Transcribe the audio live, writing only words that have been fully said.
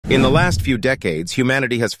In the last few decades,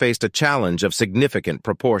 humanity has faced a challenge of significant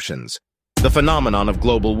proportions, the phenomenon of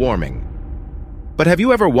global warming. But have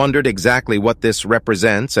you ever wondered exactly what this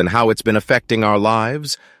represents and how it's been affecting our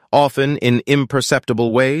lives, often in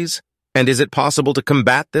imperceptible ways? And is it possible to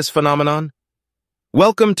combat this phenomenon?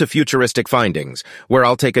 Welcome to Futuristic Findings, where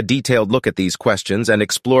I'll take a detailed look at these questions and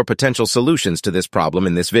explore potential solutions to this problem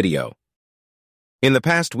in this video. In the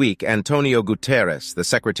past week, Antonio Guterres, the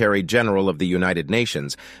Secretary General of the United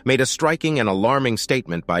Nations, made a striking and alarming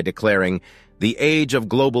statement by declaring, "The age of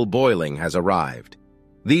global boiling has arrived."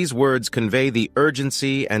 These words convey the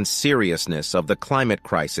urgency and seriousness of the climate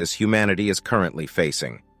crisis humanity is currently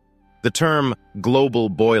facing. The term global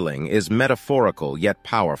boiling is metaphorical yet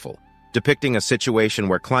powerful, depicting a situation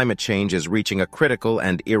where climate change is reaching a critical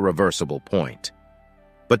and irreversible point.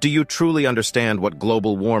 But do you truly understand what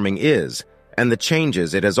global warming is and the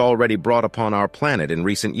changes it has already brought upon our planet in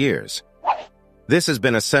recent years? This has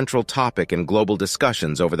been a central topic in global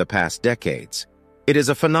discussions over the past decades. It is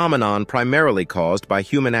a phenomenon primarily caused by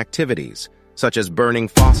human activities, such as burning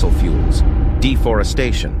fossil fuels,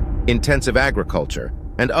 deforestation, intensive agriculture,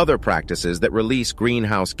 and other practices that release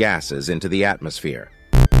greenhouse gases into the atmosphere.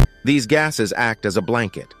 These gases act as a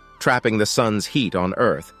blanket, trapping the sun's heat on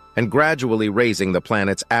Earth and gradually raising the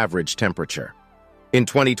planet's average temperature. In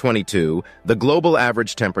 2022, the global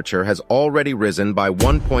average temperature has already risen by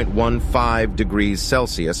 1.15 degrees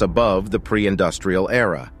Celsius above the pre-industrial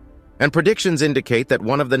era, and predictions indicate that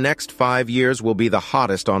one of the next 5 years will be the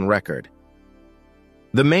hottest on record.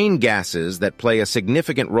 The main gases that play a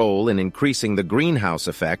significant role in increasing the greenhouse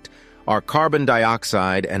effect are carbon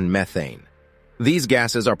dioxide and methane. These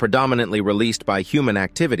gases are predominantly released by human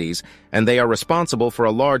activities, and they are responsible for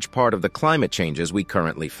a large part of the climate changes we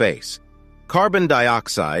currently face. Carbon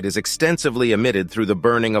dioxide is extensively emitted through the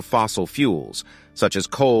burning of fossil fuels, such as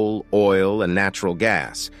coal, oil, and natural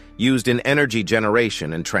gas, used in energy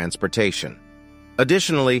generation and transportation.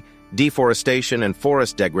 Additionally, deforestation and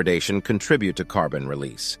forest degradation contribute to carbon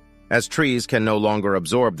release, as trees can no longer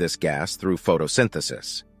absorb this gas through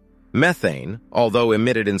photosynthesis. Methane, although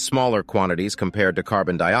emitted in smaller quantities compared to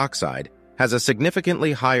carbon dioxide, has a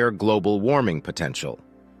significantly higher global warming potential.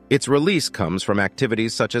 Its release comes from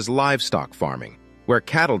activities such as livestock farming, where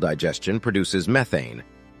cattle digestion produces methane,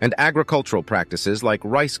 and agricultural practices like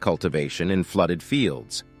rice cultivation in flooded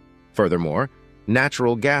fields. Furthermore,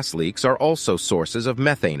 natural gas leaks are also sources of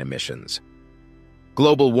methane emissions.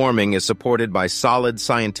 Global warming is supported by solid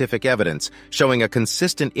scientific evidence showing a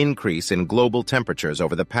consistent increase in global temperatures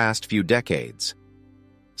over the past few decades.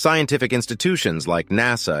 Scientific institutions like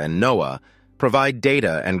NASA and NOAA provide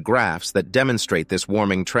data and graphs that demonstrate this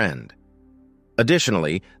warming trend.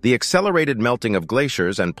 Additionally, the accelerated melting of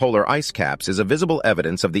glaciers and polar ice caps is a visible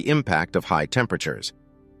evidence of the impact of high temperatures.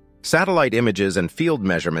 Satellite images and field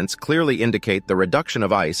measurements clearly indicate the reduction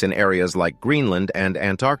of ice in areas like Greenland and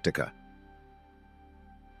Antarctica.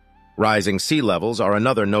 Rising sea levels are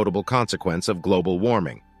another notable consequence of global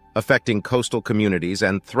warming, affecting coastal communities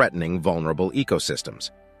and threatening vulnerable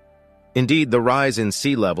ecosystems. Indeed, the rise in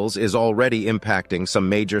sea levels is already impacting some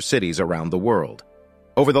major cities around the world.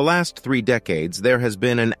 Over the last 3 decades, there has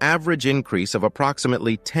been an average increase of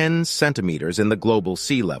approximately 10 centimeters in the global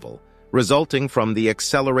sea level, resulting from the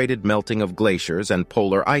accelerated melting of glaciers and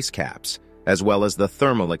polar ice caps, as well as the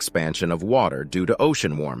thermal expansion of water due to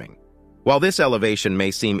ocean warming. While this elevation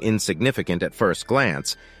may seem insignificant at first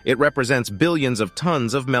glance, it represents billions of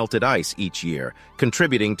tons of melted ice each year,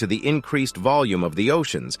 contributing to the increased volume of the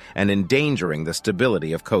oceans and endangering the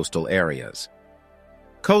stability of coastal areas.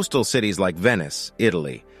 Coastal cities like Venice,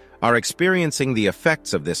 Italy, are experiencing the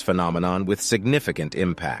effects of this phenomenon with significant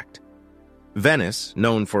impact. Venice,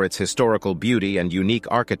 known for its historical beauty and unique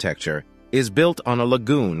architecture, is built on a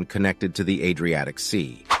lagoon connected to the Adriatic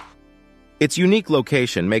Sea. Its unique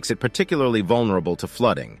location makes it particularly vulnerable to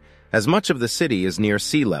flooding, as much of the city is near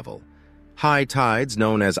sea level. High tides,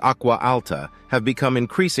 known as acqua alta, have become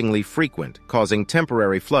increasingly frequent, causing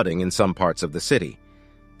temporary flooding in some parts of the city.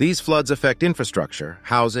 These floods affect infrastructure,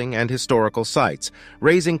 housing, and historical sites,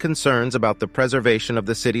 raising concerns about the preservation of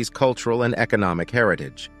the city's cultural and economic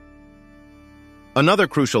heritage. Another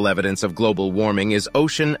crucial evidence of global warming is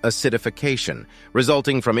ocean acidification,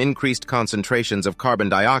 resulting from increased concentrations of carbon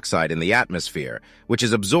dioxide in the atmosphere, which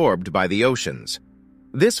is absorbed by the oceans.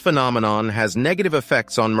 This phenomenon has negative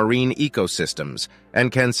effects on marine ecosystems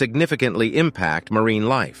and can significantly impact marine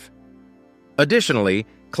life. Additionally,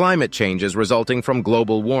 climate changes resulting from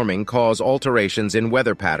global warming cause alterations in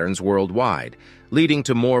weather patterns worldwide, leading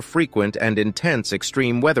to more frequent and intense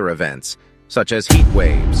extreme weather events, such as heat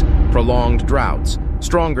waves, prolonged droughts,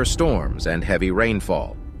 stronger storms, and heavy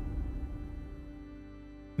rainfall.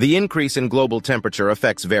 The increase in global temperature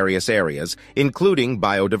affects various areas, including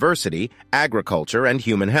biodiversity, agriculture, and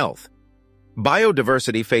human health.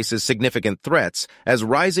 Biodiversity faces significant threats as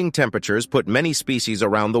rising temperatures put many species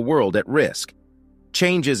around the world at risk.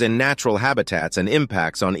 Changes in natural habitats and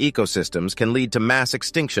impacts on ecosystems can lead to mass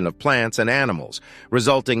extinction of plants and animals,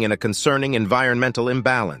 resulting in a concerning environmental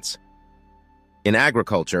imbalance. In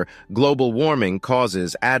agriculture, global warming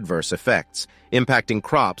causes adverse effects, impacting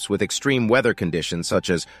crops with extreme weather conditions such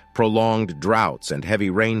as prolonged droughts and heavy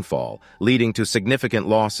rainfall, leading to significant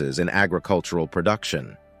losses in agricultural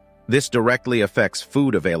production. This directly affects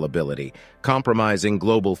food availability, compromising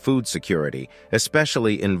global food security,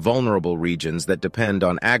 especially in vulnerable regions that depend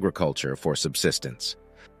on agriculture for subsistence.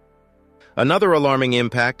 Another alarming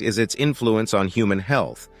impact is its influence on human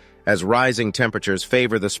health, as rising temperatures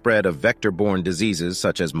favor the spread of vector-borne diseases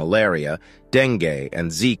such as malaria, dengue,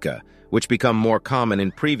 and Zika, which become more common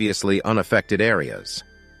in previously unaffected areas.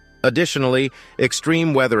 Additionally,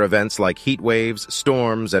 extreme weather events like heat waves,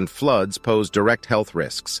 storms, and floods pose direct health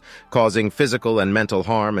risks, causing physical and mental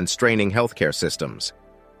harm and straining healthcare systems.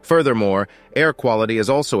 Furthermore, air quality is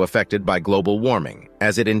also affected by global warming,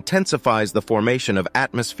 as it intensifies the formation of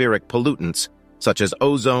atmospheric pollutants such as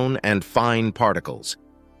ozone and fine particles,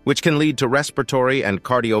 which can lead to respiratory and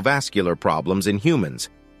cardiovascular problems in humans,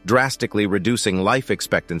 drastically reducing life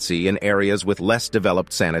expectancy in areas with less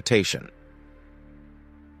developed sanitation.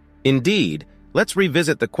 Indeed, let's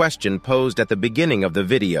revisit the question posed at the beginning of the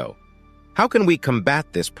video. How can we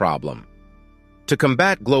combat this problem? To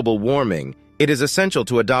combat global warming, it is essential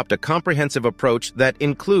to adopt a comprehensive approach that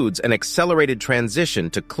includes an accelerated transition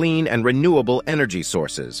to clean and renewable energy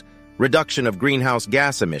sources, reduction of greenhouse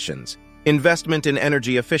gas emissions, investment in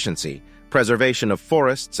energy efficiency, preservation of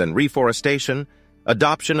forests and reforestation,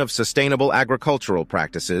 adoption of sustainable agricultural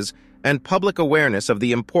practices, and public awareness of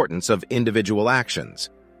the importance of individual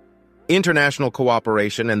actions. International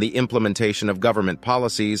cooperation and the implementation of government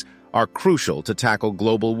policies are crucial to tackle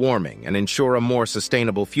global warming and ensure a more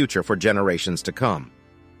sustainable future for generations to come.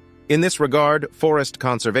 In this regard, forest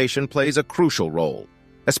conservation plays a crucial role,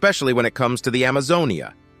 especially when it comes to the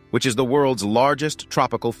Amazonia, which is the world's largest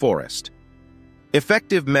tropical forest.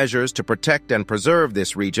 Effective measures to protect and preserve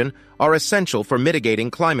this region are essential for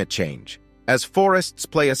mitigating climate change, as forests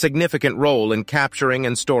play a significant role in capturing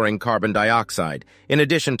and storing carbon dioxide, in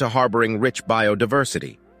addition to harboring rich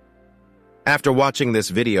biodiversity. After watching this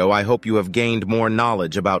video, I hope you have gained more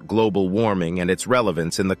knowledge about global warming and its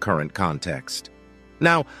relevance in the current context.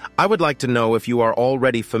 Now, I would like to know if you are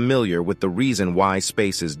already familiar with the reason why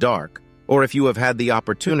space is dark, or if you have had the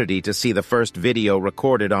opportunity to see the first video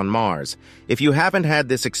recorded on Mars. If you haven't had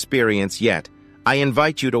this experience yet, I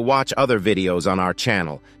invite you to watch other videos on our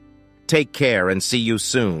channel. Take care and see you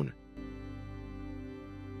soon.